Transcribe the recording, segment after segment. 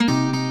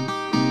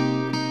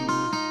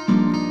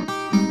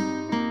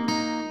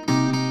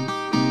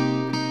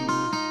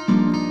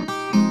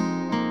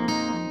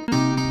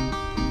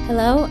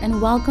Hello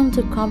and welcome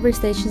to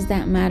Conversations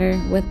That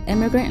Matter with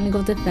Immigrant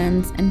Legal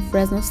Defense and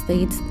Fresno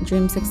State's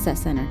Dream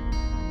Success Center.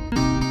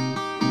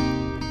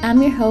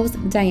 I'm your host,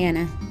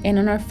 Diana, and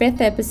on our fifth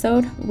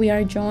episode, we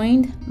are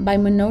joined by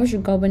Manoj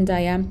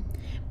Govindaya,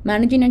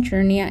 Managing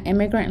Attorney at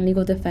Immigrant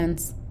Legal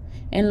Defense,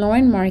 and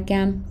Lauren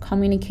Markham,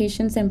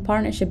 Communications and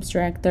Partnerships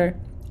Director,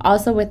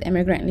 also with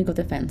Immigrant Legal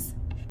Defense.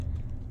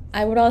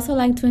 I would also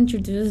like to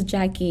introduce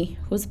Jackie,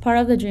 who's part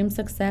of the Dream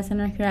Success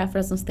Center here at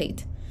Fresno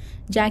State.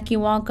 Jackie,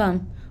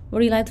 welcome.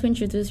 Would you like to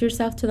introduce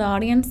yourself to the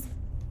audience?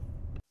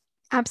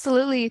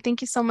 Absolutely. Thank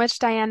you so much,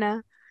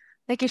 Diana.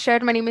 Like you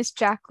shared, my name is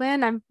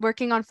Jacqueline. I'm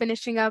working on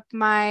finishing up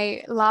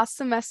my last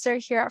semester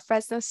here at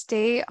Fresno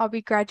State. I'll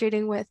be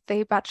graduating with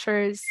a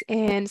bachelor's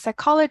in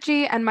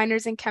psychology and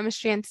minors in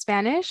chemistry and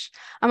Spanish.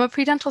 I'm a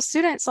pre-dental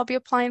student, so I'll be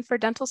applying for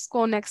dental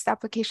school next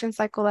application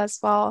cycle as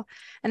well.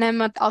 And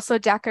I'm also a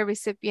DACA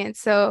recipient,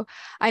 so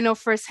I know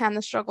firsthand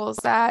the struggles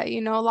that,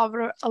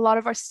 a lot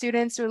of our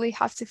students really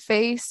have to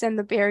face and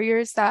the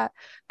barriers that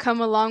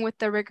come along with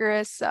the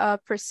rigorous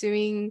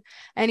pursuing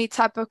any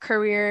type of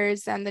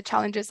careers and the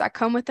challenges that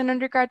come with an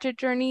undergraduate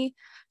journey.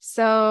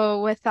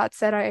 So with that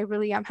said, I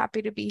really am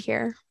happy to be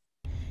here.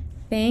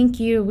 Thank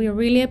you. We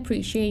really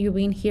appreciate you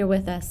being here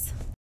with us.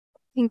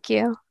 Thank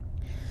you.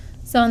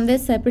 So in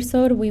this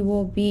episode, we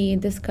will be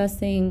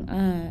discussing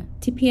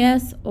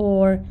TPS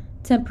or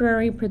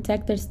temporary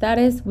protected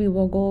status. We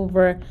will go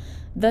over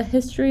the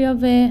history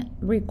of it,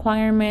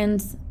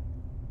 requirements,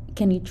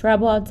 can you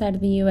travel outside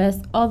of the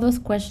U.S., all those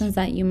questions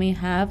that you may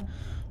have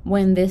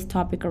when this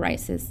topic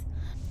arises.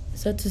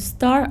 So to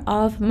start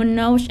off,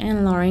 Manoj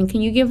and Lauren, can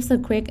you give us a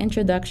quick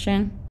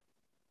introduction?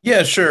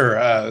 Yeah,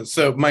 sure.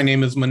 So my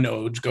name is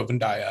Manoj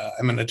Govindaya.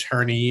 I'm an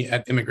attorney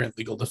at Immigrant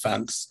Legal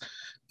Defense.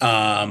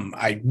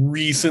 I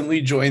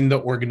recently joined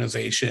the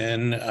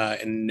organization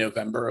in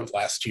November of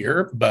last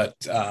year, but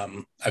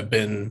I've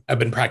been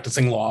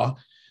practicing law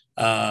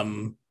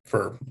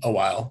for a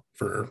while,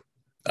 for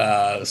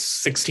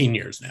 16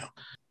 years now.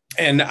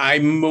 And I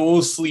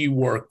mostly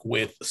work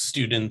with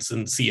students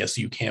in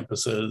CSU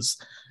campuses,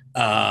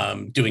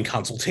 doing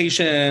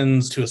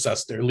consultations to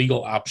assess their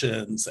legal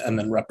options and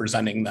then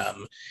representing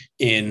them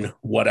in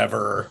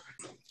whatever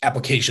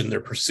application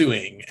they're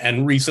pursuing.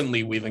 And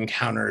recently we've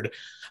encountered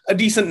a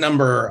decent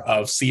number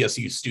of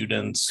CSU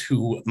students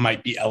who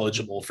might be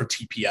eligible for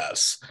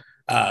TPS.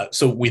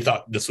 So we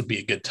thought this would be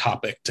a good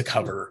topic to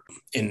cover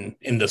in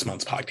this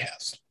month's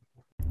podcast.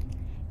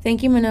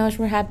 Thank you, Manoj.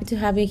 We're happy to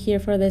have you here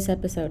for this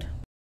episode.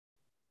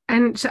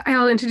 And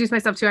I'll introduce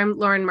myself too. I'm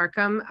Lauren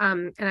Markham,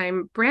 and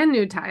I'm brand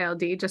new to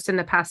ILD just in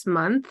the past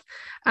month.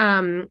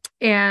 I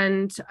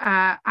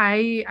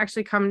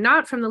actually come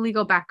not from the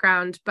legal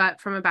background, but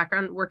from a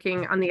background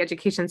working on the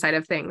education side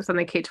of things, on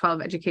the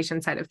K-12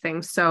 education side of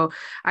things. So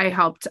I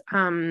helped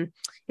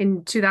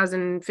in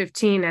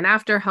 2015 and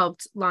after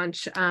helped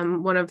launch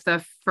one of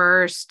the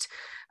first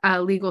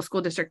legal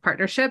school district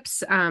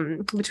partnerships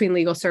between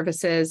legal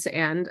services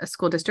and a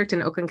school district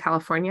in Oakland,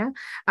 California,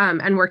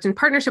 and worked in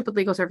partnership with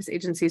legal service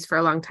agencies for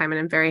a long time. And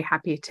I'm very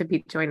happy to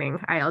be joining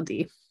ILD.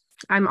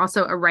 I'm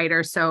also a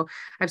writer, so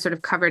I've sort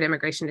of covered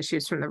immigration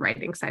issues from the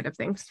writing side of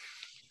things.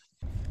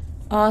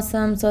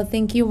 Awesome. So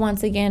thank you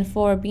once again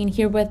for being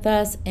here with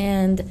us.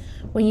 And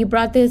when you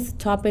brought this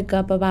topic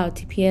up about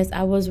TPS,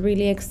 I was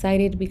really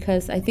excited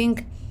because I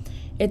think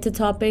it's a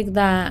topic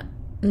that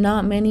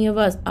not many of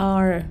us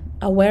are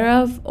aware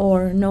of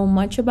or know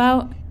much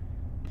about.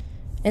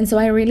 And so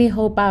I really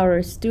hope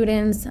our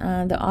students,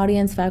 the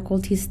audience,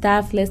 faculty,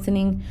 staff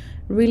listening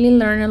really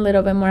learn a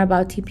little bit more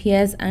about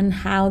TPS and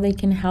how they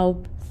can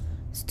help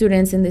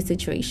students in this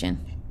situation.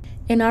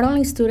 And not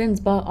only students,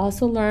 but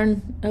also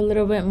learn a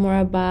little bit more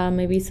about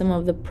maybe some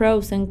of the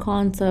pros and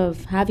cons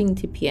of having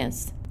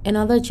TPS and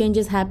other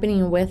changes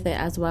happening with it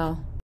as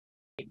well.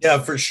 Yeah,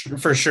 for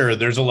sure.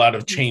 There's a lot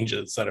of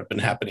changes that have been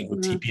happening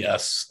with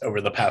TPS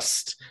over the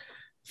past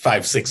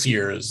 5-6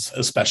 years,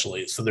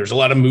 especially. So there's a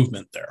lot of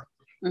movement there.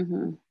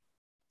 Mm-hmm.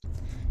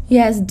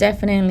 Yes,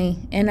 definitely.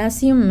 And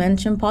as you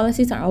mentioned,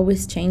 policies are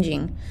always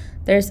changing.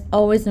 There's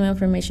always new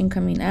information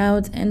coming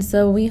out. And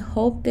so we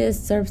hope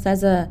this serves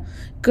as a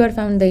good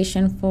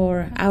foundation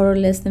for our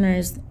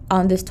listeners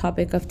on this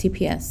topic of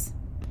TPS.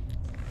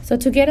 So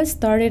to get us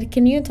started,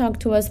 can you talk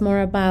to us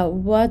more about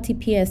what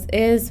TPS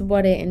is,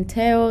 what it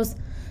entails,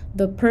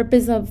 the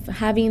purpose of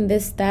having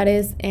this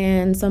status,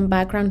 and some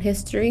background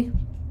history?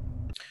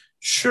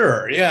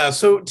 Sure. Yeah.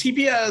 So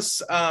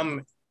TPS,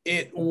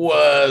 it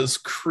was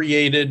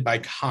created by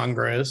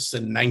Congress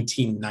in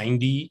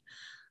 1990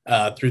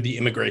 through the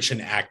Immigration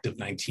Act of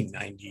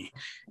 1990.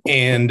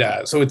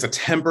 And so it's a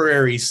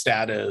temporary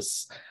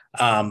status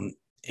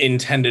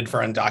intended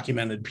for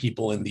undocumented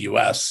people in the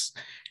U.S.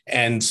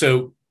 And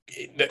so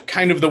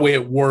kind of the way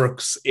it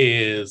works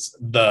is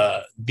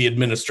the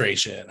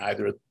administration,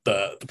 either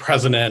the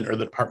president or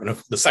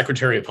the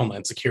Secretary of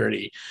Homeland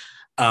Security,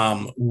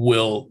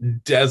 will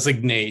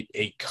designate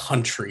a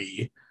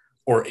country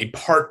or a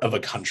part of a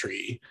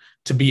country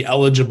to be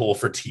eligible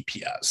for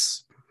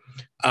TPS.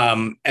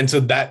 And so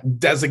that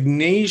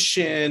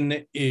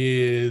designation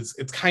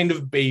it's kind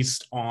of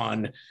based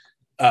on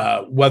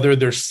whether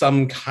there's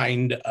some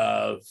kind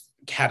of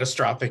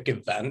catastrophic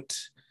event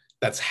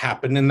that's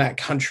happened in that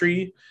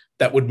country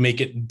that would make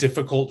it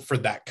difficult for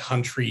that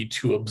country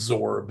to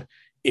absorb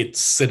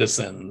its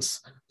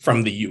citizens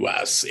from the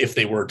US if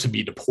they were to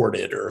be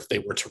deported or if they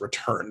were to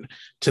return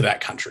to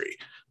that country.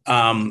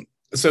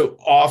 So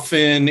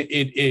often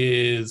it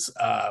is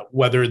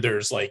whether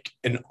there's like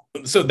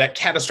so that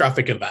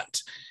catastrophic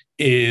event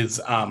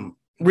is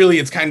really,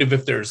 it's kind of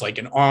if there's like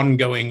an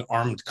ongoing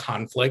armed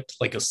conflict,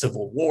 like a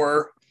civil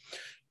war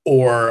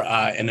or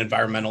an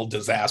environmental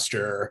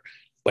disaster,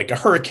 like a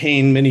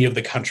hurricane. Many of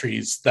the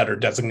countries that are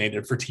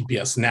designated for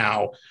TPS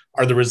now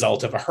are the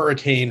result of a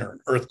hurricane or an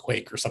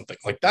earthquake or something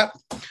like that.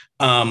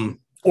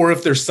 Or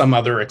if there's some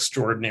other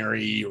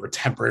extraordinary or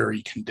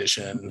temporary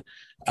condition,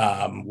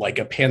 like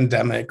a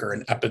pandemic or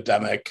an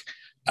epidemic,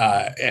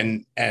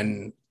 and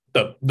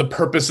the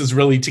purpose is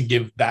really to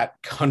give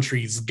that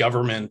country's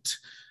government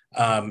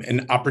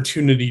an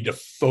opportunity to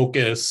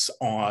focus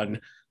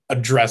on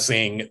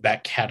addressing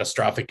that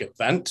catastrophic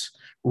event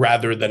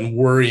rather than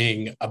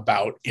worrying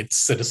about its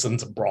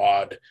citizens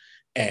abroad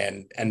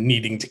and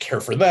needing to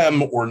care for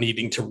them or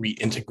needing to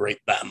reintegrate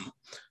them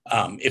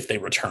if they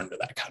return to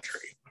that country.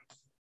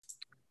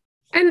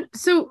 And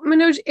so,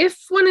 Manoj,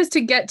 if one is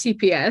to get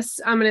TPS,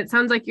 and it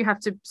sounds like you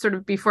have to sort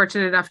of be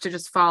fortunate enough to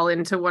just fall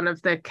into one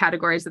of the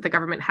categories that the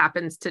government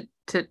happens to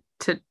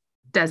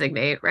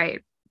designate,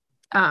 right?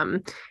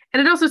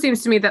 And it also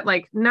seems to me that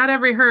like not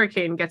every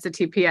hurricane gets a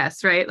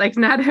TPS, right? Like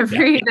not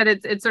every, that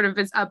it's sort of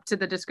is up to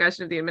the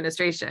discretion of the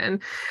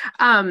administration.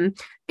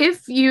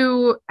 If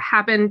you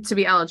happen to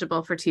be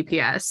eligible for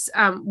TPS,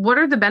 what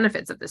are the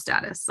benefits of the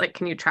status? Like,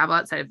 can you travel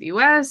outside of the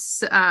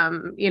US? How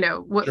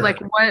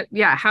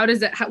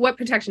does it, what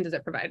protection does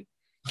it provide?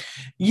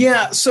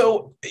 Yeah,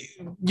 so,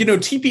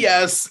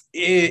 TPS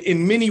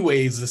in many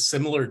ways is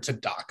similar to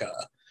DACA.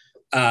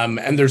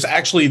 And there's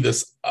actually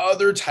this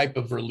other type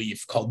of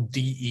relief called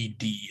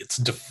DED. It's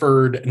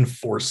deferred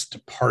enforced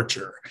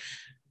departure.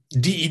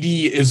 DED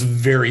is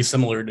very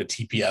similar to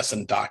TPS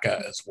and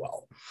DACA as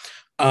well.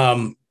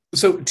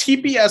 So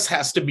TPS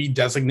has to be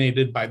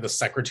designated by the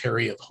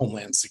Secretary of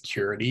Homeland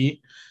Security.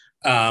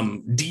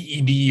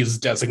 DED is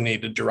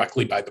designated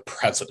directly by the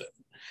president.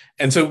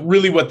 And so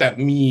really what that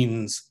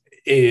means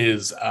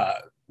is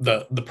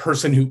the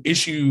person who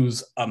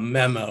issues a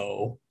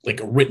memo,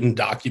 like a written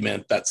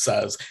document that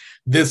says,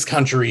 this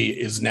country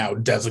is now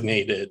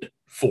designated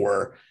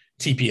for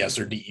TPS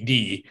or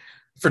DED.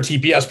 For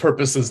TPS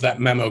purposes, that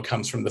memo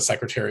comes from the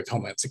Secretary of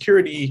Homeland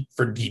Security.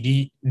 For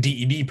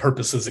DED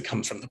purposes, it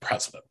comes from the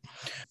president.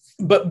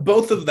 But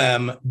both of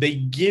them, they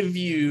give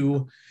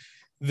you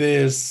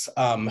this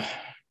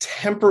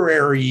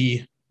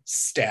temporary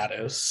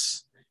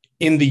status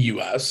in the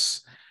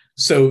US.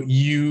 So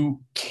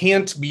you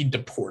can't be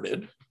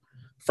deported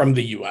from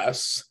the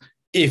US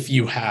if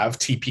you have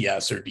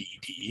TPS or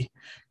DED.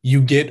 You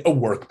get a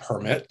work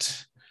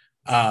permit.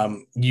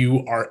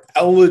 You are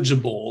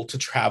eligible to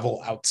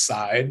travel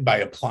outside by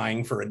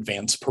applying for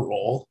advanced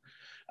parole.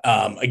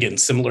 Again,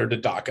 similar to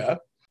DACA.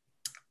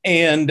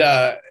 And,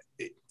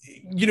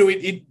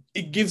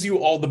 it gives you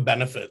all the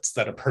benefits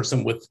that a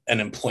person with an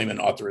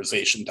employment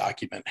authorization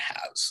document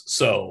has.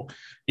 So,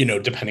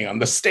 depending on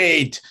the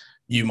state,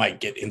 you might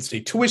get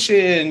in-state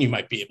tuition, you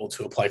might be able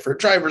to apply for a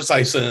driver's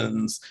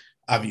license.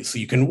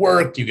 Obviously, you can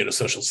work, you get a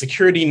social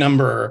security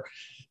number.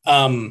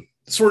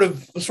 Sort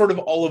of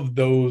all of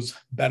those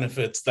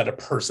benefits that a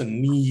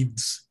person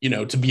needs,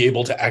 to be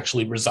able to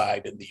actually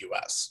reside in the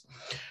US.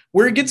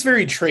 Where it gets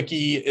very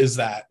tricky is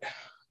that,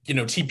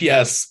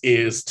 TPS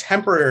is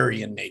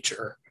temporary in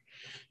nature.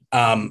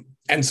 And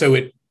so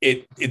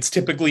it's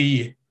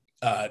typically,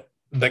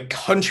 the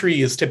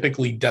country is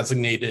typically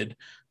designated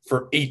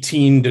for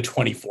 18 to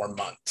 24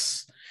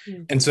 months.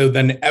 And so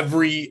then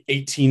every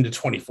 18 to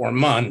 24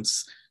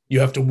 months, you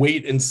have to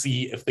wait and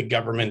see if the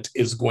government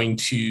is going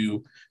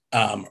to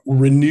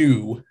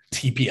renew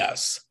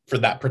TPS for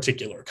that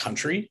particular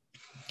country.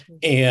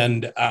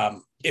 And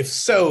if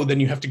so, then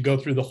you have to go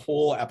through the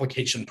whole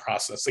application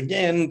process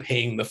again,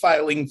 paying the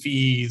filing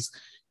fees,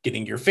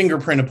 getting your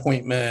fingerprint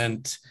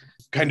appointment,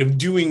 kind of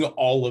doing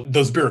all of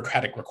those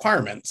bureaucratic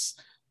requirements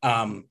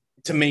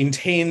to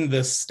maintain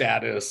this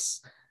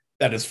status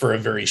that is for a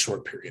very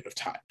short period of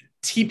time.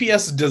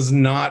 TPS does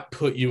not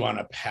put you on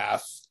a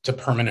path to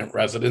permanent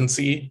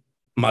residency,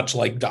 much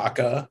like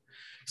DACA.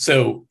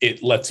 So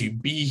it lets you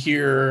be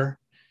here.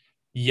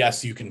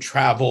 Yes, you can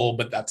travel,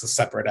 but that's a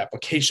separate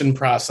application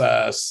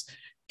process.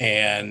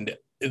 And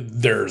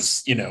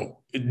there's,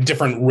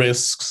 different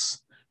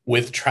risks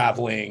with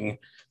traveling.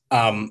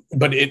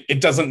 But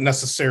it doesn't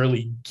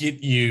necessarily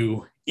get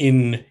you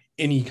in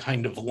any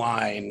kind of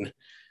line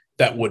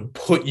that would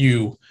put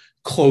you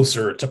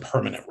closer to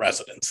permanent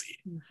residency,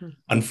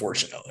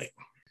 unfortunately.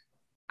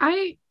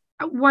 I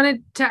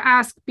wanted to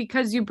ask,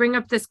 because you bring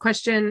up this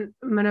question,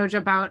 Manoj,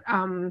 about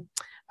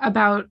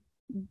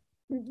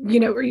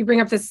or you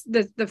bring up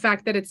the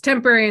fact that it's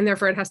temporary and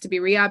therefore it has to be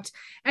re-upped.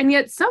 And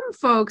yet some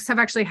folks have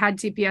actually had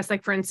TPS,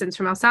 like for instance,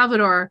 from El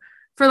Salvador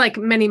for like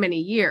many, many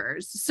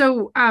years.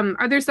 So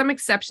are there some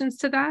exceptions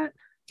to that?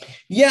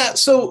 Yeah,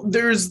 so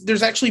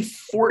there's actually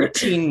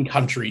 14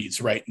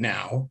 countries right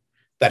now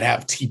that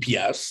have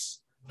TPS.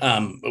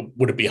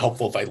 Would it be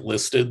helpful if I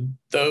listed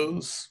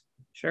those?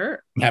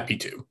 Sure. I'm happy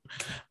to.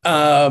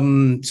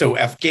 So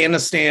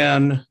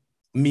Afghanistan,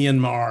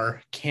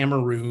 Myanmar,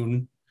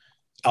 Cameroon,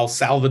 El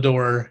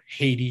Salvador,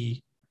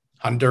 Haiti,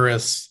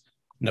 Honduras,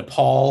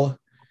 Nepal,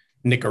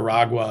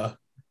 Nicaragua,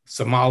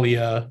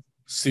 Somalia,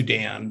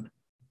 Sudan,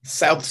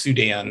 South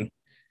Sudan,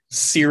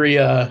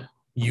 Syria,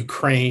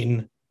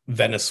 Ukraine,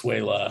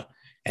 Venezuela,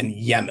 and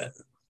Yemen.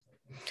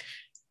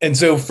 And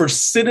so for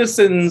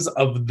citizens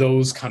of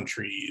those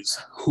countries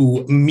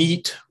who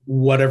meet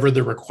whatever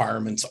the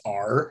requirements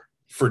are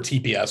for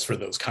TPS for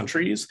those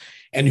countries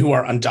and who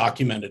are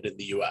undocumented in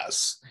the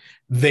US,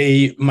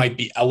 they might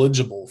be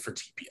eligible for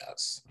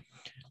TPS.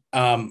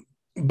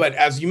 But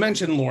as you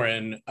mentioned,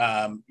 Lauren,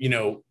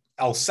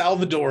 El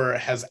Salvador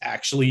has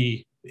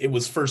actually, it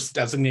was first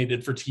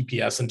designated for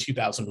TPS in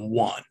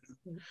 2001.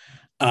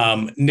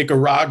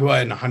 Nicaragua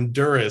and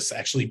Honduras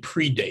actually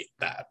predate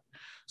that.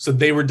 So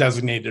they were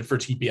designated for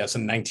TPS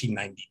in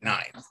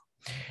 1999.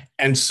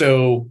 And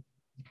so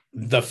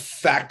the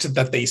fact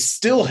that they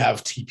still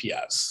have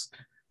TPS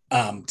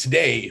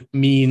today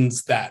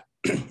means that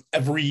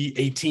every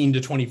 18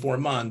 to 24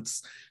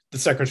 months, the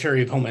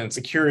Secretary of Homeland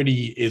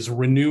Security is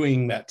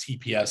renewing that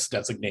TPS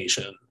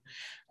designation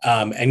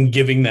and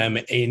giving them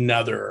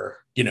another,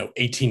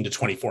 18 to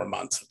 24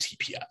 months of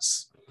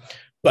TPS.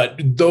 But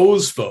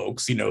those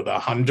folks, the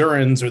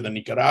Hondurans or the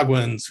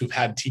Nicaraguans who've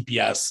had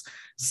TPS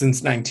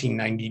since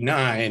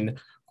 1999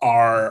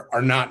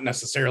 are not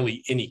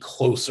necessarily any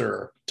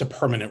closer to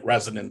permanent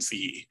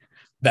residency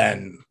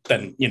than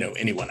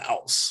anyone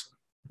else.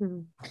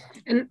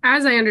 And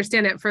as I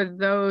understand it, for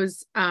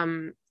those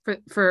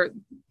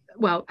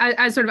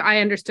as sort of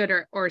I understood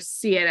or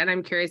see it, and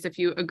I'm curious if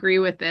you agree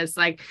with this,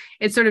 like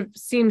it sort of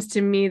seems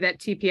to me that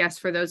TPS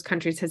for those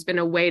countries has been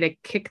a way to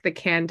kick the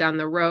can down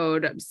the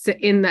road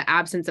in the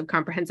absence of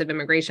comprehensive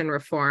immigration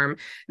reform,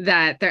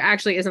 that there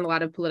actually isn't a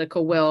lot of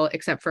political will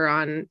except for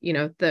on,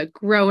 the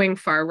growing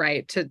far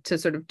right to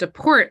sort of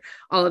deport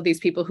all of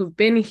these people who've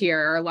been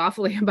here, are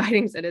lawfully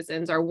abiding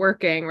citizens, are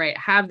working, right,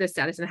 have this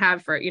status and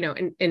have for,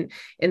 in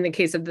the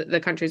case of the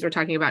countries we're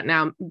talking about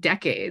now,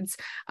 decades,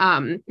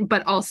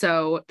 but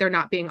also they're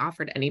not being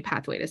offered any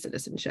pathway to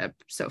citizenship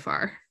so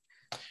far.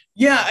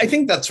 Yeah, I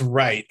think that's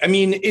right. I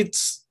mean,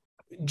 it's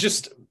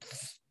just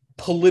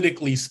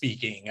politically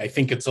speaking, I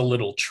think it's a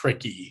little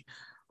tricky,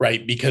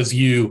 right? Because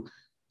you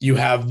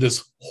have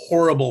this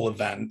horrible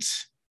event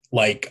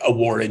like a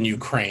war in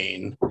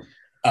Ukraine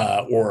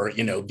or,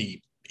 the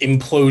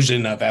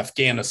implosion of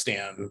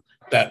Afghanistan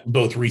that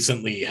both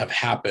recently have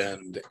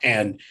happened,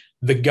 and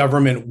the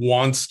government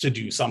wants to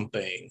do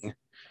something.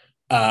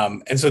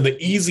 And so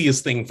the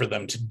easiest thing for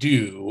them to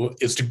do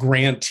is to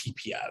grant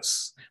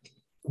TPS,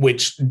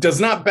 which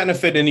does not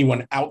benefit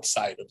anyone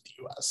outside of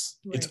the US.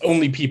 Right. It's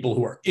only people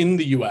who are in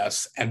the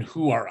US and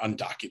who are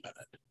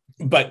undocumented.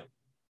 But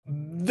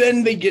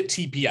then they get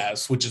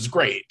TPS, which is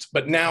great.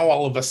 But now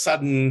all of a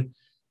sudden,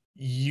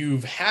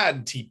 you've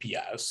had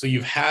TPS. So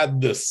you've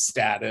had this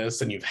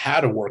status and you've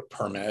had a work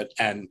permit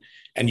and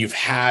you've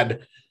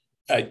had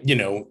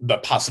the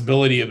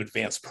possibility of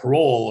advanced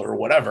parole or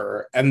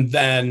whatever. And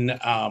then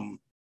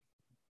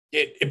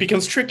it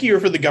becomes trickier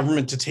for the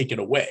government to take it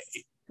away,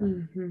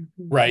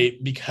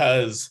 right?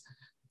 Because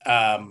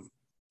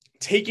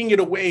taking it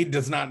away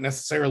does not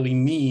necessarily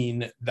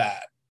mean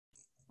that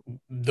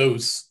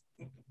those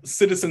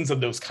citizens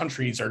of those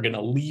countries are going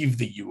to leave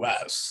the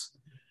US,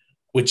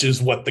 which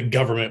is what the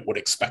government would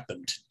expect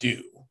them to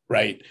do,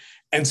 right?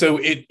 And so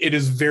it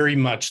is very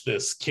much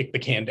this kick the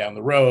can down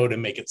the road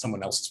and make it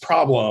someone else's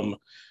problem.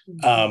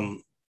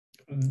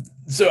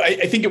 So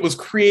I think it was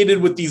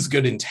created with these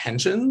good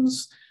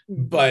intentions,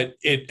 but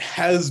it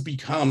has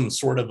become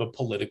sort of a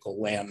political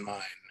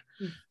landmine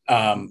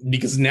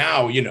because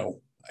now,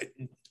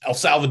 El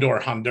Salvador,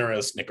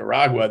 Honduras,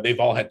 Nicaragua, they've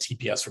all had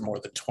TPS for more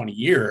than 20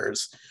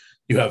 years.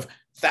 You have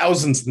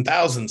thousands and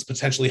thousands,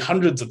 potentially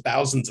hundreds of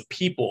thousands of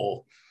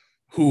people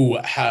who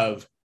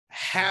have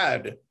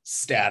had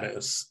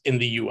status in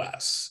the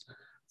US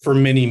for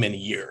many, many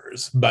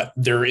years, but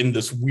they're in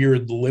this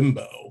weird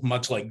limbo,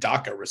 much like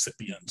DACA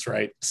recipients,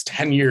 right? It's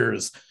 10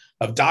 years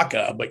of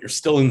DACA, but you're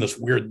still in this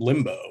weird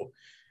limbo,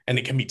 and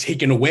it can be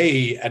taken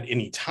away at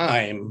any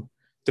time,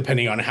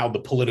 depending on how the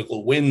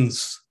political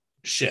winds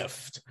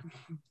shift.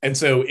 And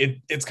so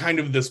it's kind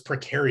of this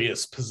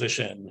precarious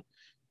position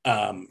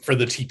for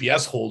the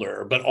TPS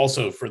holder, but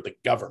also for the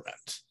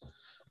government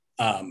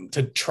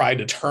to try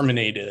to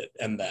terminate it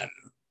and then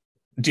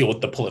deal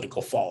with the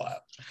political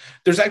fallout.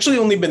 There's actually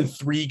only been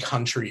 3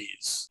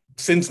 countries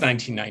since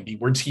 1990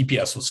 where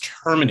TPS was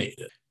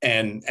terminated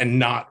and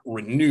not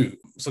renewed.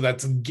 So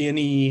that's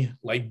Guinea,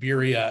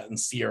 Liberia, and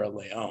Sierra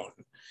Leone.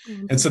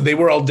 And so they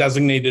were all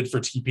designated for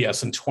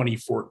TPS in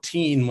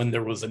 2014 when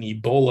there was an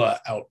Ebola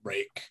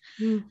outbreak.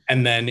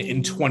 And then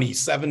in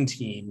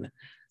 2017,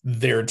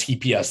 their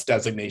TPS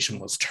designation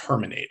was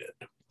terminated.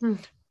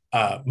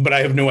 But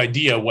I have no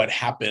idea what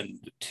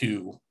happened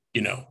to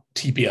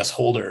TPS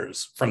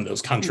holders from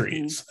those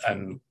countries,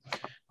 and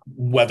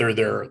whether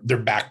they're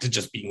back to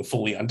just being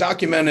fully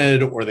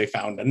undocumented, or they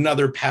found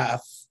another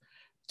path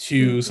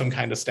to some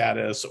kind of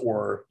status,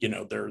 or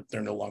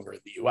they're no longer in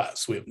the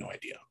US. We have no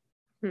idea.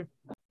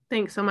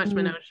 Thanks so much,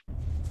 Manoj.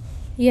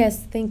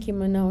 Yes, thank you,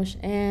 Manoj.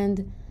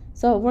 And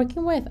so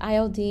working with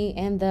ILD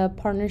and the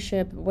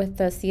partnership with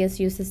the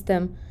CSU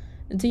system,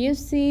 do you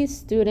see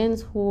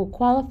students who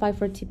qualify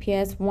for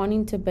TPS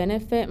wanting to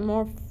benefit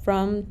more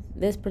from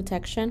this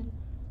protection?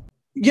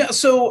 Yeah,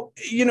 so,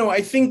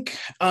 I think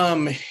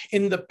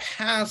in the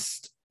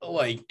past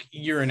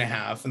year and a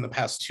half, in the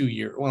past 2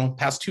 years,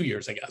 past 2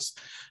 years, I guess,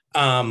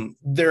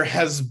 there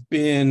has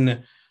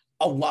been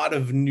a lot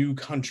of new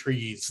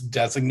countries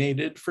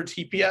designated for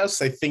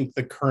TPS. I think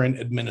the current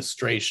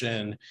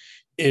administration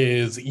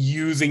is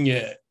using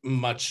it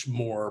much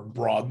more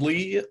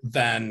broadly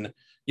than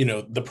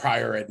the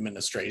prior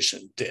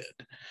administration did.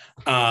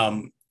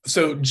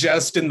 So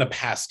just in the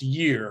past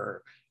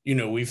year,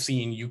 we've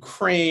seen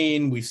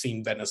Ukraine, we've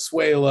seen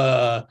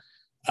Venezuela,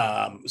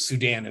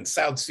 Sudan and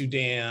South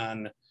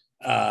Sudan,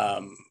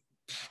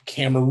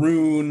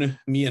 Cameroon,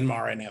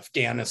 Myanmar, and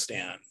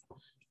Afghanistan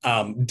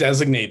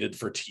designated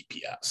for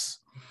TPS.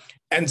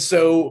 And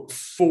so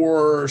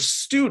for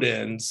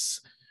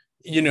students,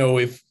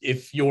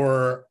 if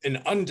you're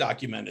an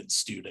undocumented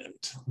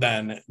student,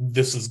 then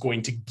this is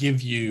going to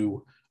give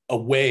you a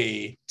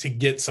way to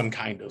get some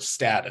kind of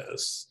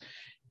status.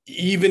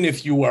 Even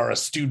if you are a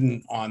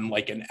student on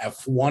an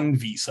F1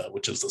 visa,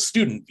 which is a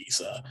student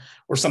visa,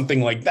 or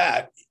something like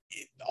that,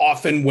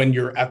 often when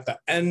you're at the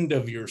end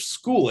of your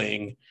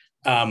schooling,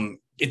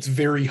 it's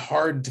very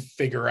hard to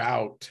figure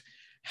out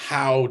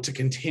how to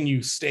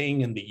continue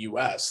staying in the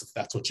US, if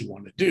that's what you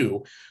want to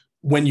do,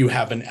 when you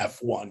have an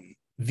F1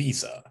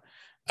 visa.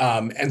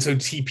 And so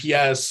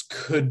TPS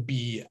could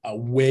be a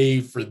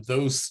way for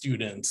those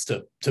students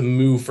to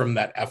move from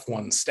that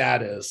F1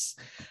 status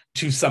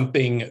to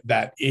something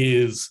that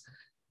is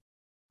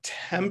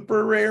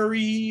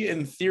temporary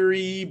in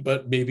theory,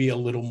 but maybe a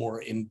little more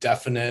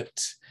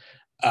indefinite.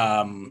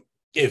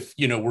 If,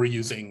 we're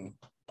using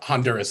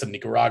Honduras and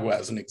Nicaragua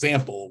as an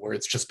example, where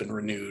it's just been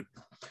renewed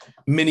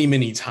many,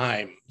 many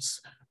times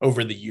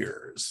over the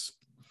years.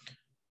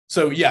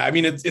 So yeah,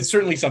 it's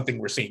certainly something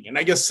we're seeing. And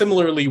I guess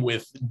similarly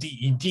with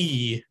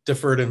DED,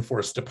 deferred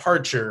enforced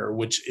departure,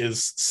 which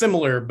is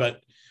similar,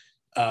 but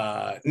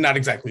not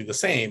exactly the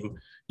same.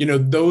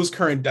 Those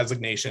current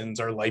designations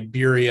are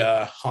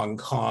Liberia, Hong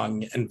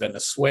Kong, and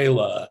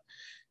Venezuela.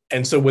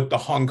 And so with the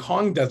Hong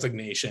Kong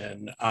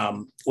designation,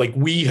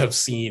 we have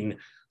seen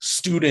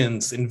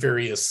students in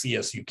various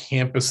CSU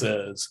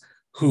campuses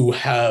who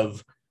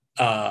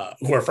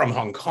are from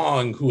Hong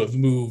Kong, who have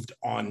moved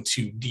on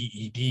to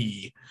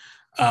DED.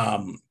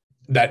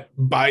 That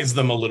buys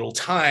them a little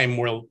time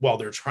while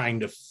they're trying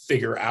to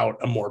figure out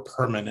a more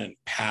permanent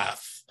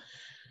path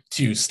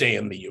to stay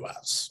in the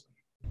US.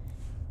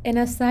 And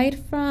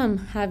aside from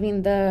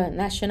having the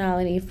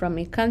nationality from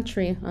a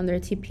country under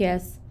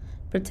TPS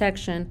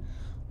protection,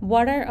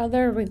 what are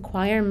other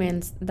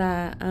requirements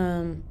that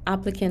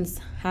applicants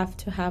have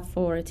to have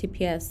for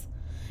TPS?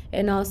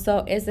 And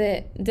also, is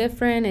it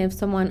different if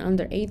someone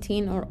under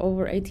 18 or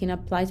over 18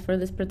 applies for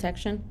this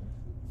protection?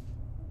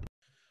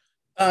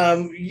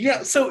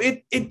 Yeah, so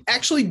it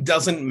actually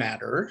doesn't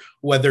matter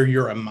whether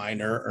you're a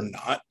minor or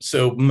not.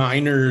 So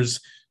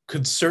minors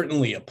could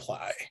certainly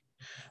apply.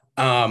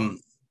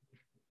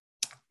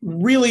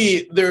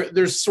 Really,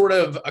 there's sort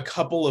of a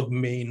couple of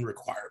main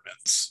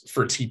requirements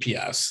for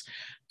TPS.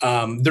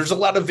 There's a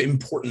lot of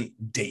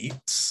important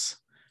dates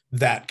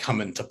that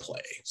come into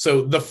play.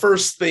 So the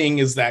first thing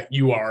is that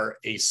you are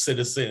a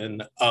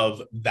citizen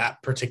of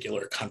that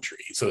particular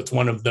country. So it's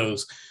one of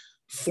those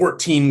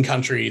 14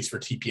 countries for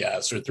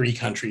TPS or 3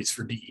 countries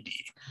for DED.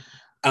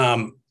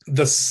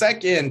 The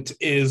second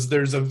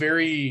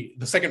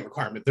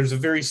requirement, there's a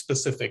very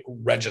specific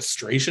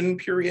registration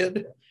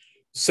period.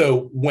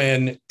 So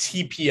when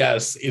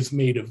TPS is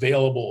made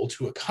available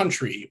to a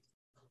country,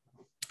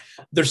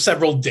 there's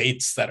several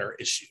dates that are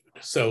issued.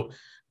 So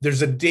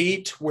there's a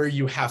date where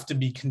you have to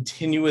be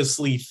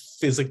continuously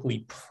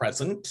physically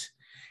present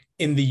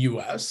in the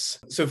US.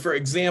 So for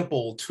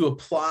example, to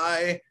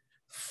apply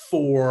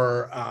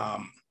for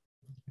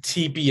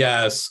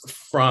TPS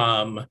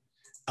from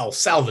El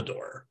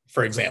Salvador,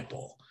 for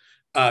example,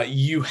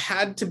 you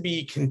had to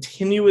be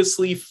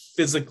continuously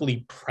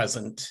physically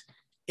present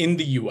in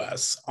the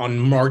US on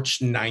March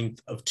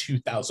 9th of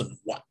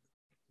 2001.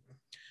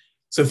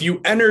 So if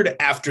you entered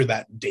after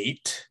that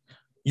date,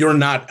 you're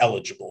not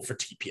eligible for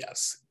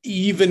TPS,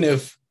 even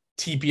if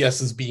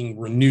TPS is being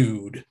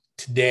renewed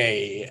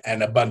today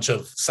and a bunch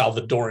of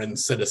Salvadoran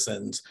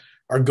citizens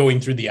are going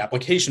through the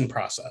application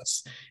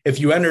process. If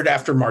you entered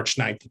after March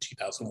 9th of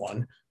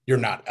 2001, you're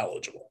not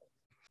eligible.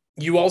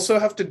 You also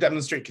have to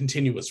demonstrate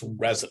continuous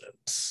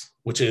residence,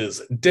 which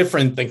is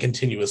different than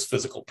continuous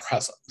physical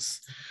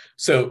presence.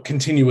 So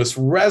continuous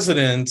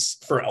residence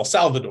for El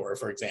Salvador,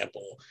 for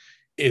example,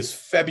 is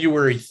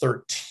February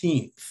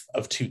 13th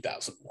of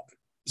 2001.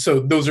 So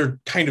those are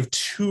kind of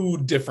two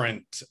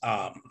different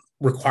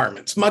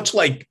requirements, much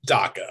like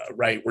DACA,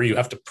 right? Where you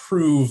have to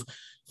prove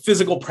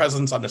physical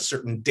presence on a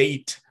certain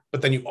date,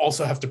 but then you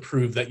also have to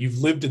prove that you've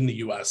lived in the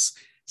US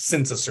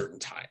since a certain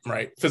time,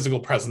 right? Physical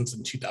presence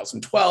in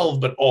 2012,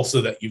 but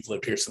also that you've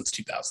lived here since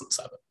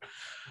 2007,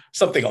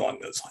 something along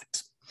those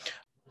lines.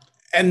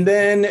 And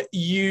then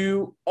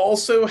you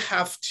also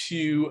have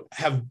to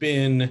have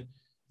been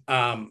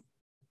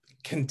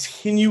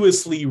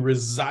continuously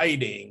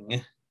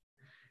residing,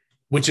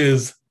 which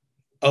is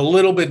a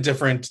little bit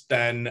different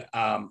than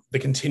the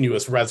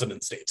continuous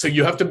residence date. So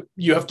you have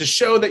to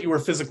show that you were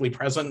physically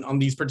present on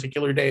these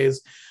particular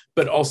days,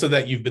 but also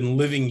that you've been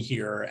living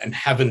here and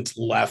haven't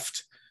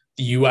left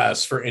the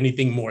US for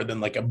anything more than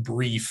like a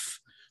brief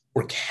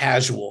or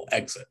casual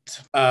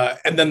exit.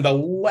 And then the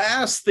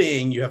last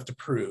thing you have to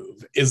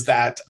prove is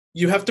that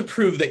you have to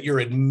prove that you're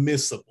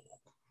admissible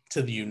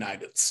to the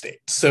United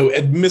States. So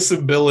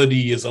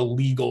admissibility is a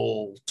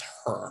legal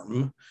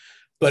term,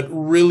 but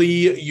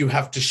really you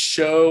have to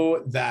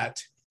show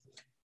that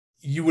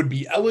you would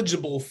be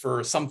eligible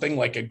for something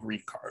like a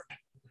green card.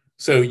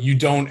 So you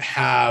don't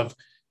have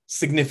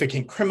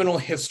significant criminal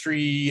history,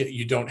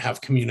 you don't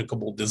have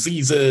communicable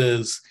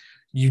diseases,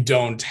 you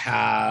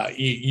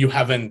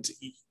haven't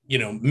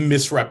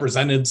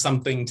misrepresented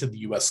something to the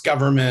US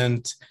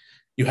government,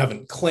 you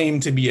haven't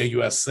claimed to be a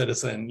US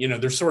citizen.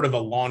 There's sort of a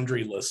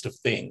laundry list of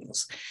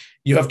things.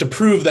 You have to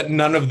prove that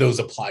none of those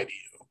apply to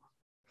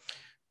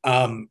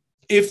you.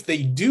 If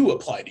they do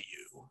apply to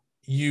you,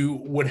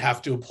 you would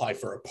have to apply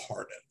for a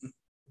pardon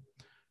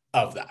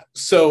of that.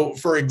 So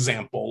for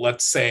example,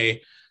 let's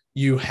say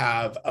you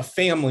have a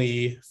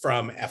family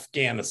from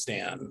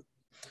Afghanistan,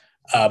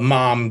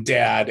 mom,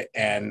 dad,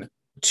 and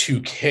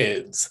 2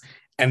 kids,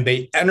 and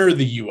they enter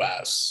the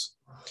US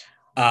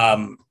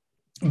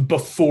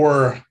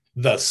before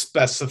the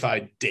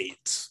specified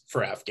dates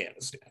for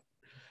Afghanistan.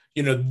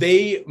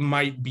 They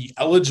might be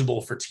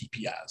eligible for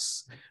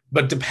TPS,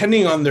 but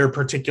depending on their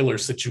particular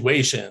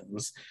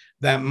situations,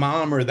 that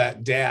mom or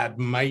that dad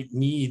might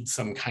need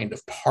some kind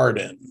of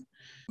pardon,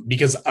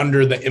 because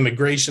under the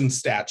immigration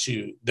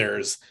statute,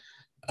 there's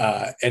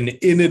an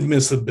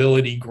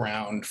inadmissibility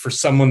ground for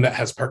someone that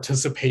has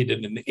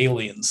participated in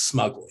alien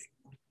smuggling.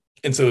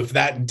 And so if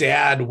that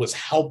dad was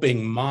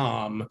helping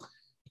mom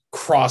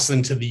cross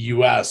into the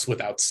US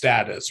without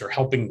status, or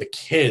helping the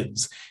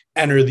kids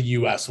enter the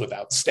US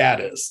without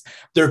status,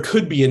 there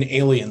could be an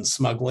alien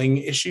smuggling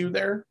issue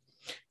there.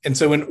 And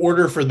so in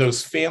order for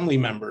those family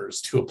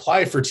members to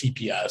apply for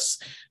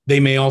TPS, they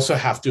may also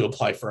have to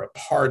apply for a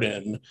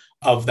pardon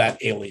of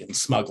that alien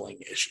smuggling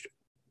issue.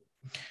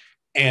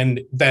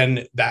 And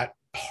then that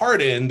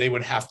pardon, they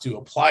would have to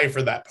apply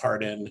for that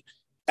pardon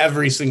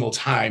every single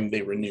time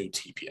they renew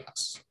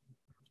TPS.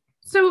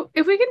 So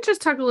if we can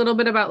just talk a little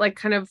bit about like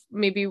kind of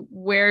maybe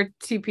where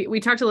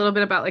we talked a little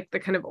bit about like the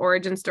kind of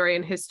origin story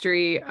and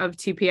history of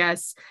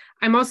TPS.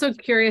 I'm also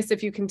curious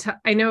if you can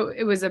I know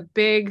it was a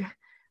big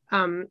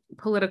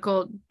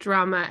political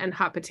drama and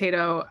hot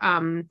potato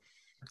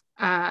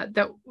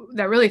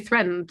that really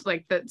threatened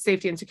like the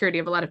safety and security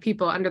of a lot of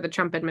people under the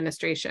Trump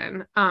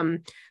administration.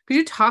 Could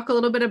you talk a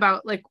little bit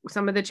about like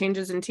some of the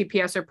changes in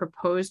TPS or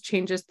proposed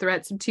changes,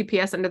 threats of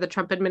TPS under the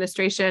Trump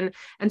administration,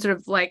 and sort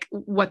of like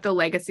what the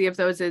legacy of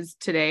those is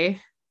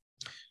today?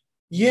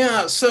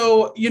 Yeah,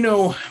 so,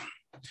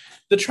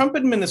 the Trump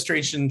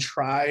administration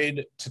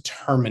tried to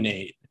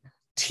terminate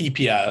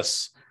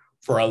TPS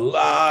for a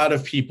lot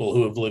of people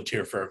who have lived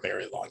here for a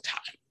very long time.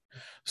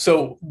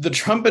 So the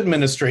Trump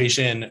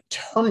administration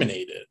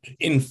terminated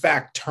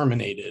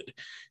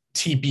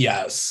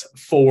TPS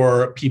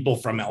for people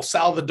from El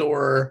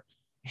Salvador,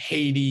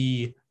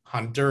 Haiti,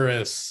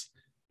 Honduras,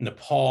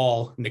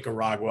 Nepal,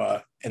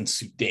 Nicaragua, and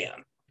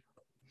Sudan.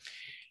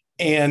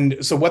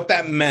 And so what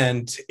that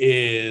meant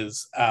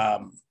is,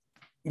 the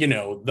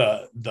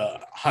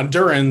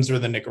Hondurans or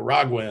the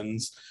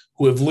Nicaraguans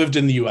who have lived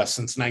in the US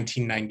since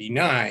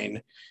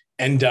 1999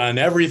 and done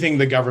everything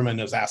the government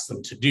has asked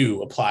them to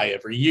do, apply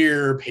every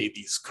year, pay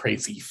these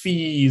crazy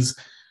fees,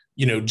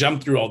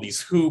 jump through all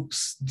these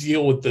hoops,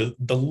 deal with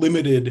the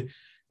limited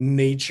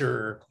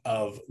nature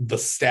of the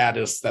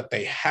status that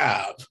they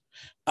have.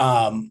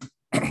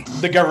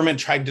 The government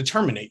tried to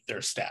terminate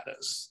their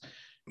status.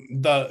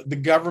 The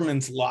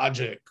government's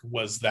logic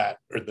was that,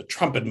 or the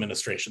Trump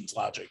administration's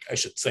logic, I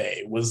should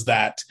say, was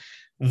that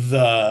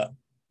the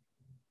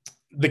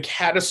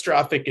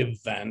catastrophic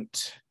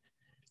event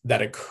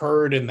that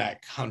occurred in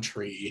that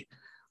country,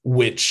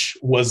 which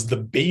was the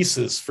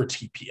basis for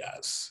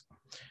TPS,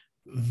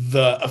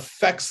 the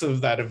effects of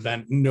that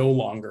event no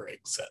longer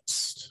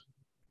exist.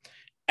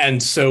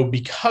 And so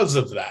because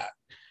of that,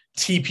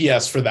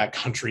 TPS for that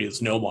country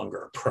is no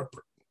longer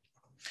appropriate.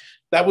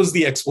 That was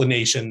the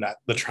explanation that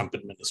the Trump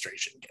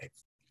administration gave.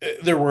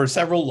 There were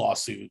several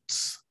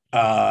lawsuits.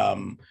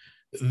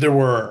 There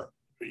were,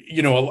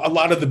 a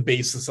lot of the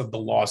basis of the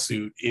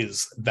lawsuit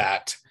is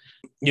that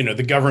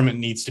the government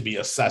needs to be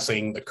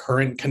assessing the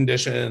current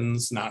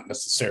conditions, not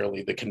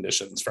necessarily the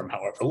conditions from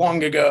however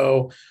long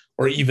ago,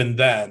 or even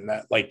then,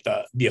 that like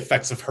the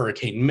effects of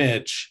Hurricane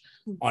Mitch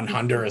on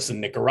Honduras and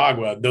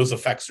Nicaragua, those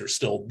effects are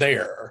still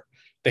there.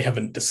 They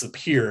haven't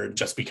disappeared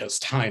just because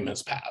time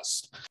has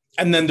passed.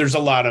 And then there's a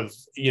lot of,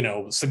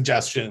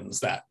 suggestions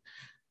that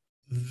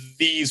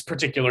these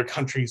particular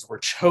countries were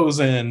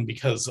chosen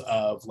because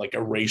of like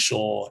a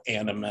racial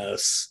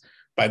animus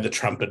by the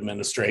Trump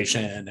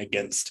administration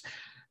against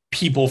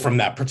people from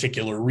that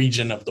particular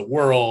region of the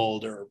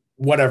world or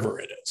whatever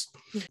it is.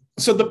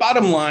 So the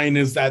bottom line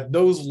is that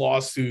those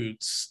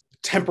lawsuits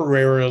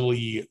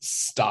temporarily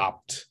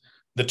stopped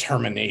the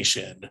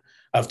termination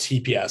of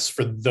TPS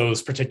for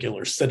those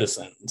particular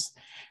citizens.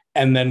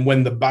 And then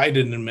when the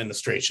Biden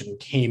administration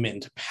came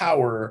into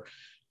power,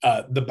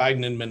 the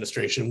Biden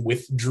administration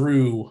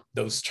withdrew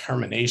those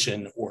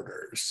termination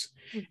orders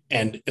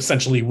and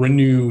essentially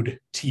renewed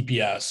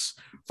TPS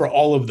for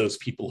all of those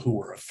people who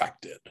were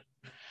affected.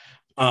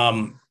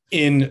 For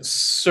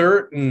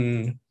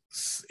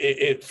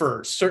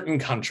certain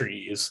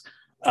countries,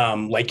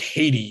 like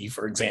Haiti,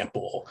 for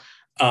example,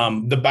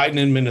 the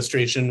Biden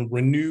administration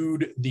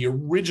renewed the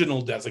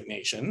original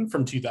designation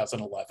from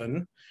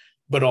 2011,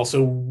 but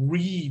also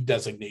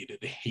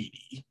redesignated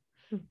Haiti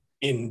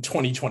in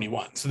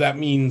 2021. So that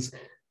means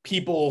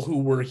people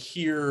who were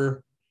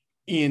here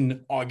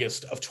in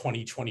August of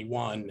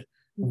 2021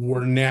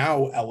 were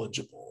now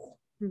eligible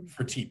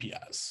for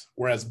TPS,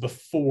 whereas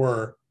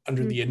before,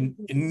 under the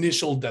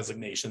initial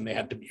designation, they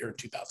had to be here in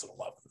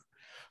 2011.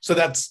 So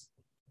that's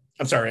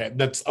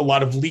a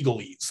lot of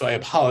legalese, so I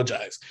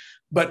apologize.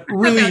 But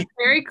really, that's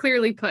very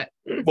clearly put.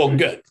 Well,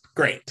 good,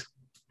 great.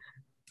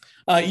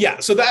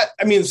 So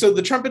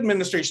the Trump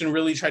administration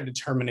really tried to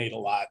terminate a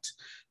lot.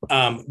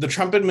 The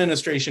Trump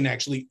administration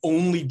actually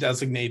only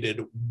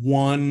designated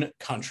one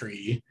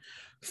country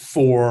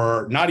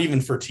for, not even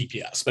for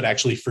TPS, but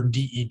actually for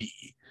DED.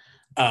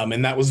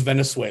 And that was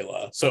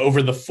Venezuela. So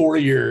over the 4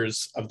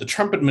 years of the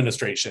Trump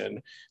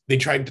administration, they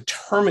tried to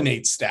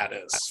terminate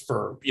status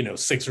for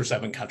 6 or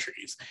 7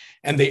 countries,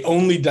 and they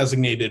only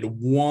designated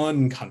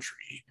one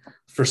country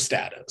for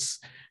status,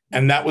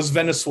 and that was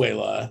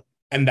Venezuela,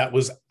 and that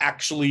was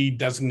actually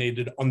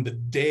designated on the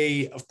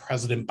day of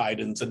President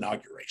Biden's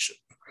inauguration.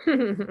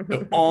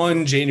 So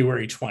on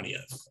January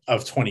 20th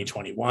of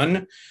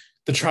 2021,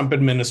 the Trump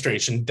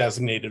administration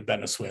designated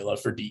Venezuela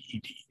for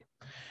DED.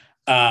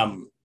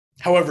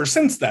 However,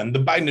 since then, the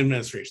Biden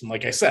administration,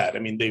 like I said,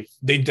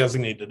 they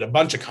designated a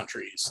bunch of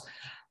countries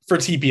for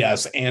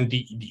TPS and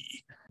DED.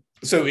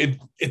 So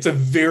it's a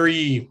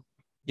very,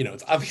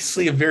 it's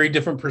obviously a very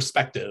different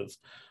perspective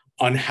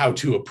on how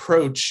to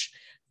approach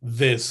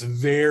this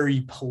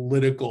very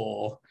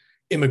political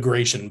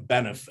immigration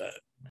benefit.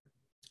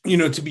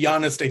 To be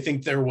honest, I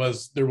think there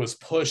was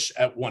push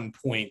at one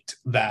point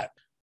that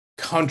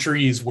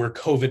countries where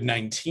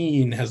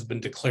COVID-19 has been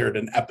declared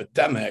an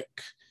epidemic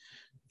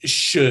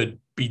should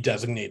be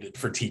designated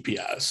for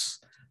TPS,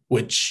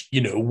 which,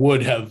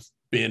 would have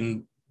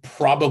been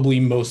probably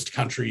most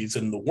countries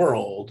in the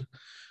world,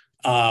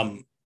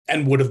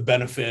 and would have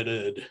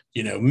benefited,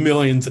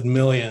 millions and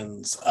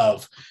millions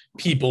of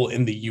people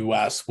in the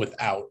US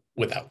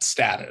without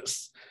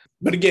status.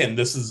 But again,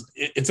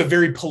 it's a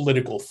very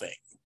political thing,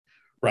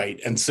 right?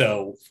 And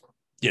so,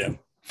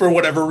 for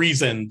whatever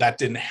reason, that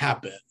didn't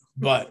happen.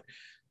 But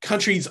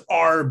countries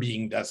are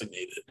being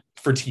designated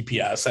for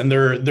TPS, and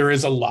there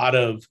is a lot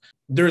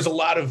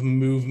of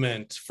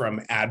movement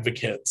from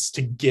advocates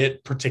to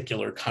get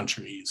particular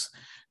countries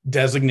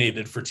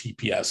designated for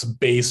TPS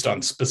based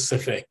on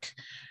specific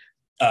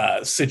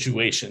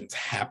situations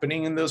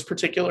happening in those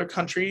particular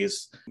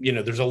countries.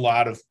 There's a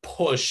lot of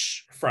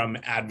push from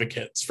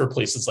advocates for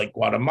places like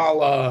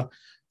Guatemala,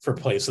 for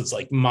places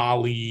like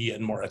Mali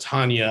and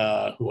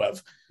Mauritania, who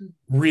have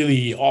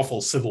really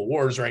awful civil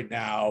wars right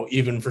now,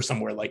 even for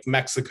somewhere like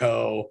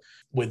Mexico,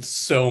 with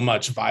so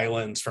much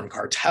violence from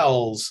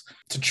cartels,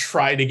 to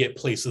try to get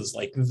places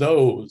like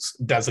those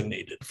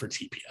designated for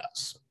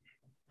TPS.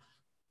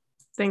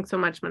 Thanks so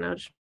much,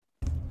 Manoj.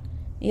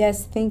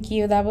 Yes, thank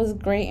you. That was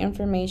great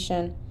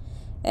information.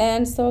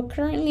 And so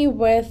currently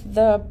with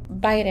the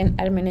Biden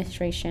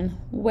administration,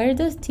 where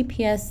does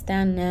TPS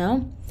stand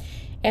now?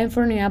 And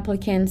for new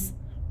applicants,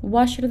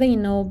 what should they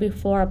know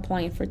before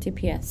applying for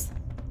TPS?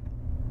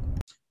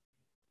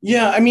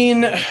 Yeah, I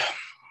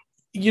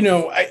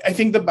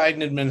think the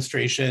Biden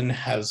administration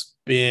has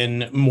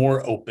been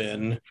more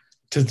open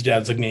to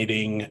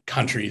designating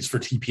countries for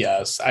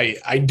TPS.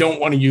 I don't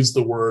want to use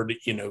the word,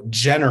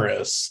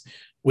 generous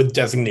with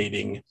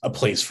designating a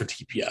place for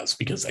TPS,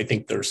 because I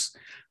think there's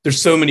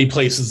so many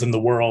places in the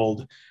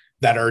world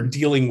that are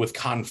dealing with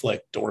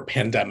conflict or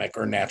pandemic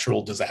or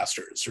natural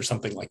disasters or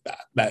something like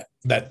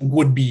that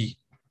would be,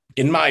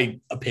 in my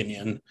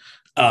opinion,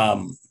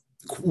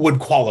 would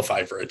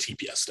qualify for a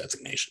TPS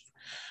designation.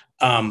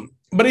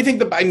 But I think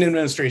the Biden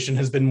administration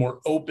has been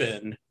more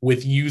open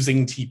with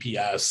using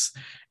TPS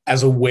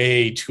as a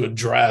way to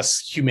address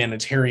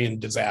humanitarian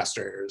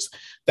disasters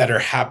that are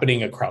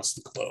happening across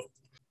the globe.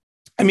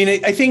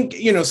 I think,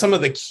 some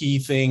of the key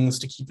things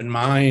to keep in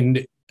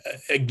mind,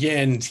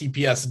 again,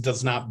 TPS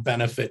does not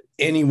benefit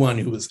anyone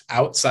who is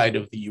outside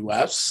of the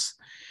US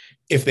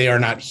if they are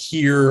not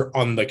here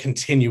on the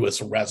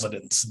continuous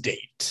residence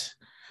date.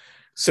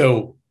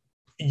 So,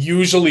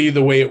 usually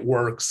the way it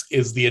works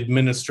is the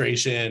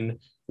administration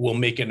will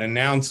make an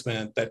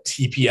announcement that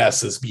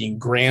TPS is being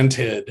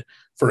granted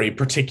for a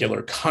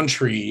particular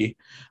country,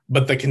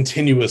 but the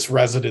continuous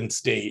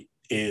residence date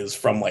is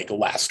from like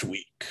last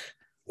week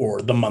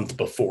or the month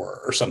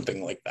before or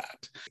something like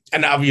that.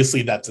 And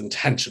obviously that's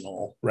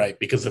intentional, right?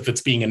 Because if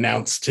it's being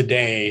announced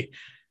today,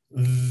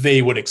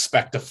 they would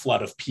expect a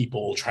flood of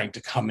people trying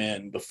to come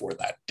in before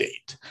that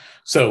date.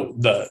 So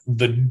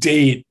the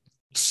date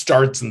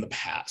starts in the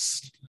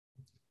past.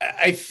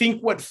 I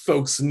think what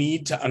folks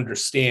need to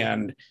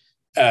understand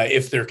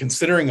if they're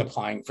considering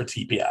applying for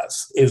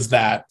TPS is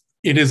that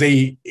it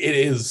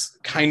is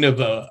kind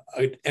of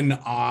an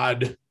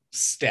odd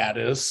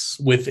status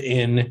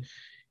within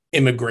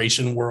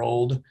immigration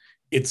world.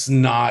 It's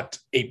not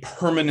a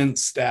permanent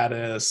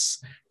status,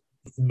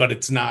 but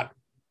it's not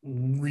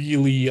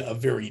really a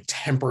very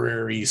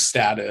temporary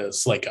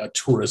status like a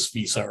tourist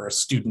visa or a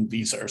student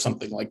visa or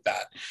something like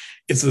that.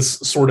 It's this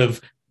sort of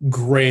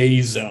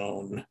gray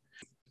zone,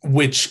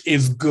 which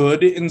is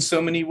good in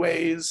so many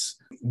ways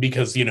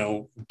because, you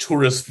know,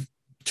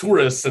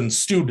 tourists and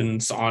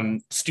students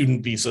on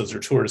student visas or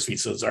tourist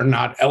visas are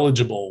not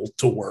eligible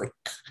to work,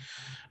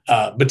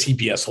 but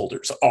TPS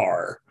holders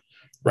are,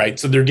 right?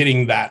 So they're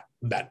getting that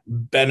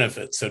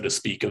benefit, so to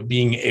speak, of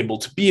being able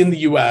to be in the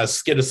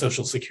US, get a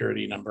social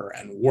security number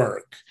and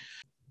work.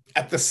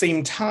 At the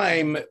same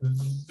time,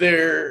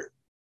 there's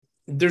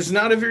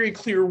not a very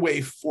clear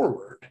way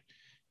forward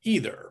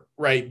either,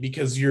 right?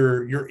 Because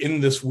you're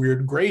in this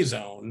weird gray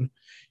zone.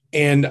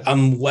 And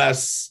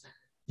unless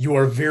you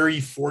are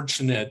very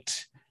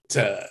fortunate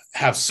to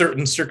have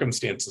certain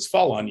circumstances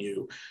fall on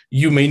you,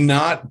 you may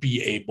not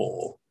be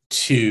able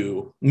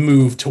to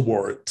move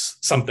towards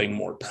something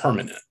more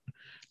permanent,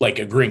 like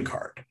a green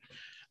card.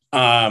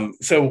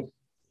 So,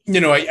 you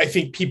know, I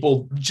think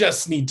people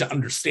just need to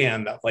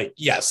understand that, like,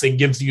 yes, it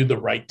gives you the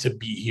right to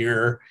be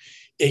here.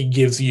 It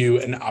gives you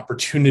an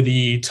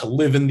opportunity to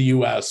live in the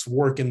US,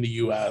 work in the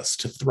US,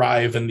 to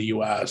thrive in the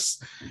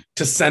US,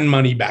 to send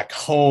money back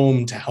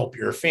home, to help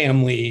your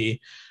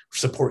family,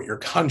 support your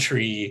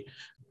country.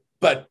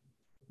 But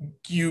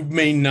you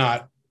may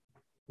not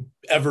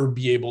ever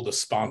be able to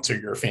sponsor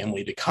your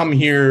family to come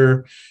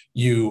here.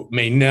 You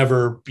may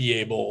never be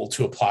able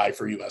to apply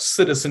for US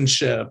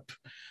citizenship.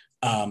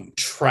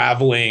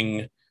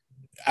 Traveling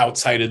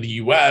outside of the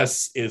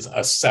US is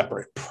a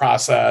separate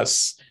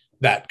process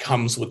that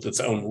comes with its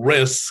own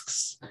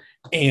risks.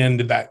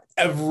 And that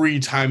every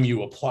time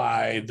you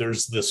apply,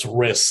 there's this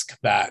risk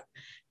that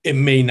it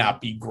may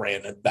not be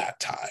granted that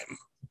time.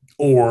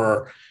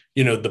 Or,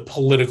 you know, the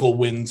political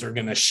winds are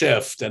going to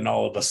shift and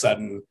all of a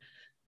sudden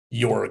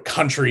your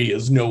country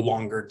is no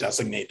longer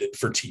designated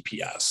for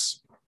TPS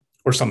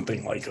or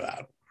something like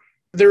that.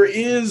 There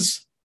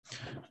is,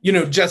 you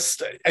know,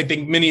 just, I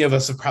think many of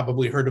us have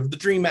probably heard of the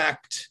DREAM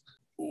Act,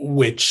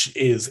 which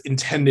is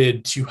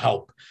intended to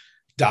help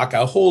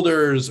DACA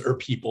holders or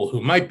people who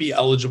might be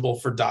eligible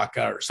for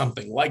DACA or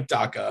something like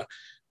DACA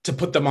to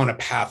put them on a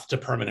path to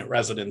permanent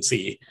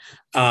residency.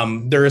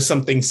 There is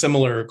something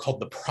similar called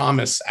the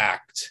PROMISE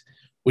Act,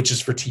 which is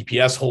for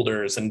TPS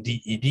holders and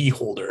DED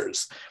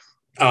holders.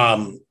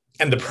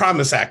 And the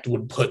PROMISE Act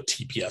would put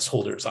TPS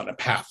holders on a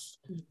path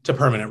to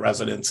permanent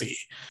residency.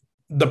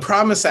 The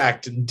PROMISE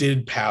Act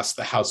did pass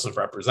the House of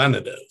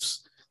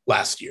Representatives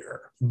last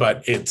year,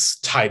 but it's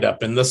tied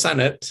up in the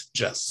Senate,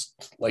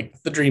 just like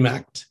the DREAM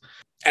Act.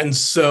 And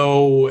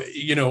so,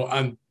 you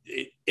know,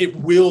 it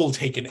will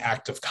take an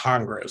act of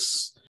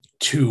Congress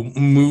to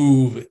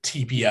move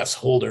TPS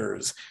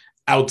holders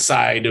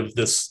outside of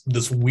this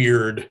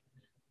weird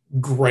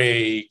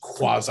gray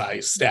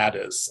quasi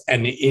status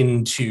and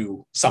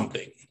into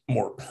something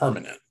more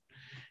permanent.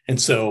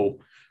 And so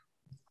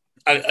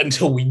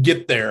until we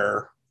get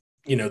there,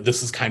 you know,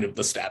 this is kind of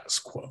the status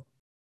quo.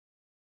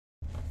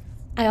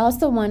 I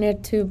also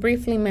wanted to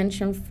briefly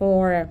mention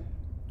for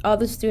all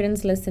the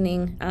students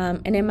listening,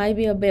 and it might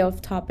be a bit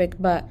off topic,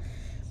 but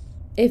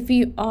if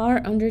you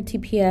are under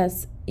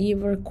TPS, you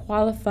were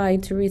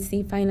qualified to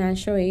receive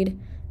financial aid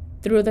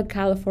through the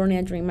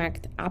California DREAM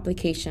Act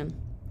application.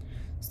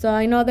 So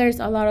I know there's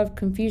a lot of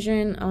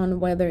confusion on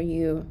whether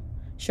you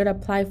should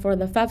apply for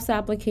the FAFSA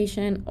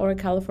application or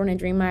California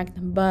DREAM Act,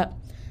 but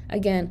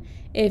again,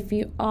 if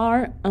you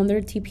are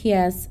under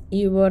TPS,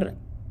 you would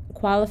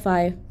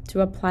qualify to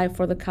apply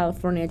for the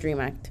California DREAM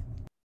Act.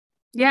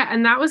 Yeah,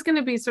 and that was going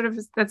to be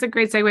that's a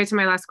great segue to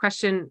my last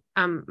question,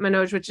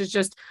 Manoj, which is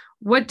just,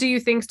 what do you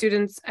think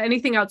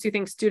anything else you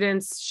think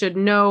students should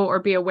know or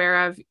be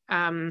aware of,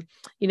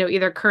 you know,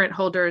 either current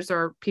holders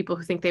or people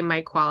who think they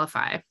might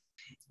qualify?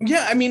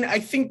 Yeah, I mean, I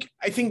think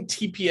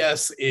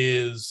TPS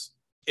is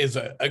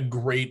a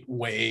great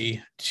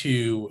way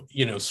to,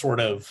 you know, sort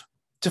of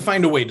to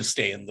find a way to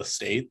stay in the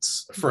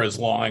States for as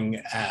long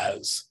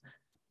as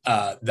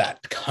that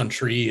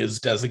country is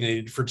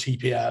designated for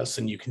TPS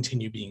and you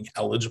continue being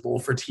eligible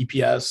for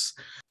TPS.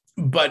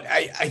 But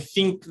I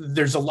think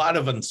there's a lot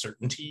of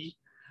uncertainty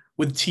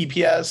with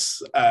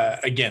TPS.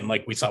 Again,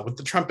 like we saw with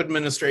the Trump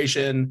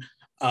administration,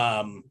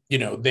 you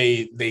know,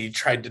 they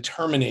tried to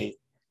terminate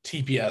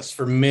TPS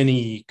for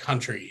many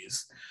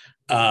countries.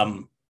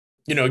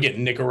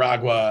 Again,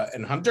 Nicaragua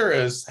and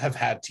Honduras have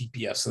had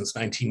TPS since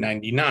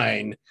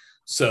 1999.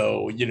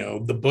 So,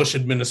 the Bush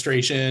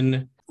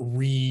administration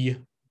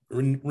renewed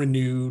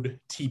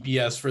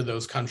TPS for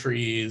those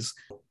countries.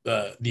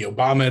 The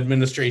Obama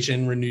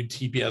administration renewed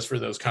TPS for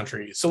those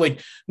countries. So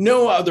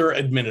no other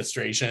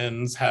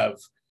administrations have,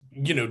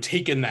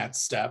 taken that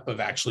step of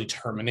actually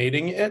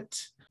terminating it.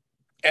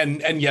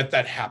 And yet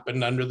that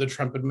happened under the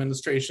Trump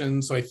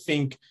administration. So I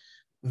think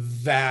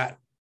that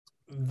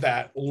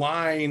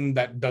line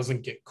that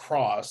doesn't get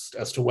crossed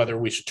as to whether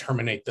we should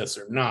terminate this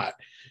or not,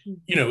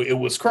 it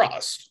was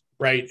crossed,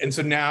 right? And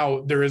so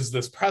now there is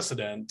this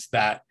precedent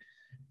that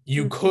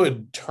you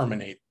could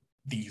terminate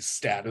these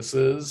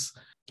statuses.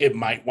 It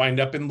might wind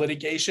up in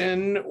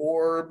litigation,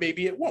 or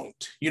maybe it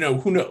won't,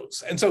 who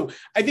knows? And so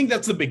I think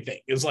that's the big thing,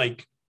 is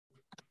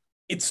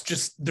it's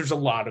just, there's a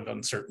lot of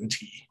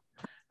uncertainty.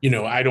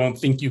 I don't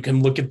think you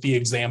can look at the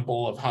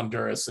example of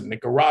Honduras and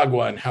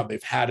Nicaragua and how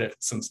they've had it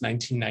since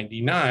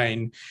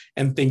 1999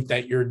 and think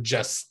that you're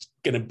just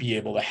going to be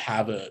able to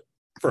have it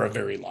for a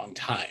very long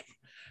time,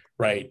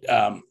 right?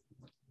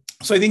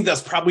 So I think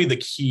that's probably the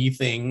key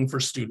thing for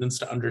students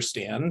to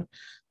understand,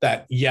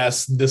 that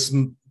yes, this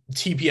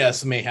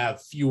TPS may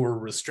have fewer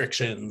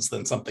restrictions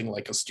than something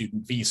like a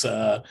student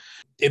visa.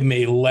 It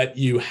may let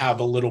you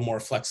have a little more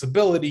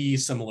flexibility,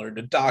 similar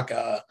to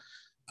DACA.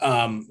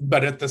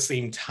 But at the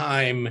same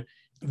time,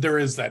 there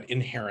is that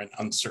inherent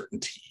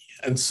uncertainty.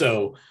 And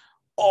so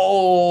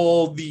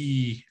all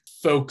the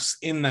folks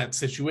in that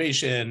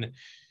situation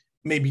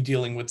may be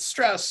dealing with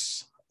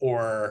stress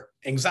or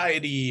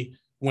anxiety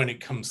when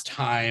it comes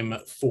time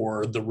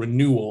for the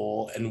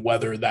renewal and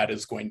whether that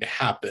is going to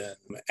happen.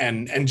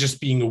 And just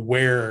being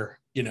aware,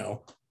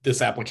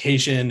 this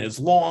application is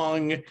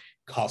long,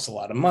 costs a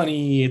lot of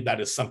money. That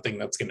is something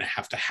that's going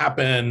to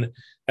happen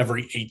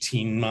every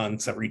 18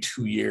 months, every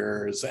 2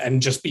 years,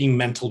 and just being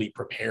mentally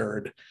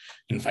prepared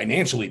and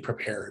financially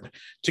prepared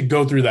to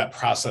go through that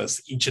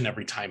process each and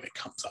every time it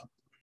comes up.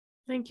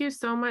 Thank you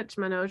so much,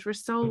 Manoj. We're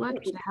so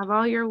lucky to have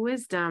all your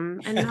wisdom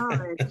and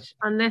knowledge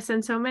on this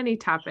and so many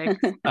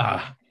topics.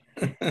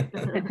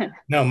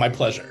 No, my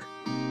pleasure.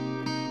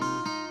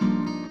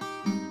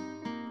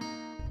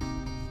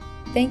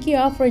 Thank you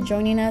all for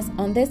joining us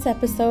on this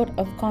episode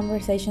of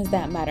Conversations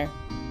That Matter.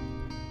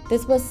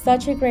 This was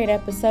such a great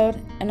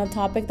episode and a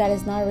topic that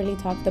is not really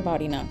talked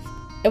about enough.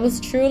 It was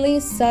truly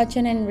such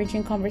an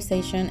enriching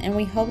conversation, and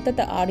we hope that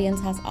the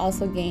audience has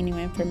also gained new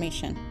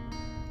information.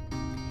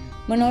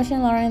 Manoj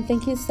and Lauren,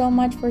 thank you so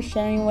much for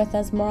sharing with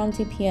us more on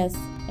TPS,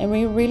 and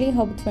we really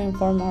hope to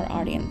inform our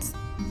audience.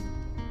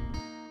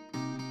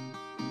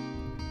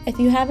 If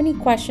you have any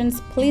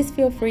questions, please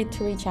feel free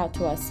to reach out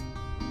to us.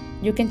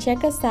 You can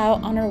check us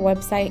out on our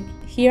website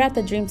here at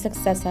the Dream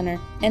Success Center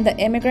and the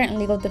Immigrant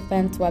Legal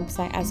Defense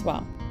website as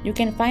well. You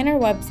can find our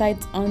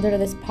websites under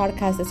this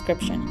podcast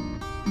description.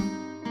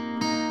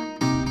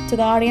 To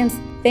the audience,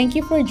 thank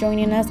you for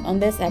joining us on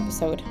this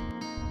episode.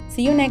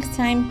 See you next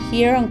time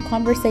here on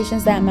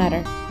Conversations That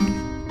Matter.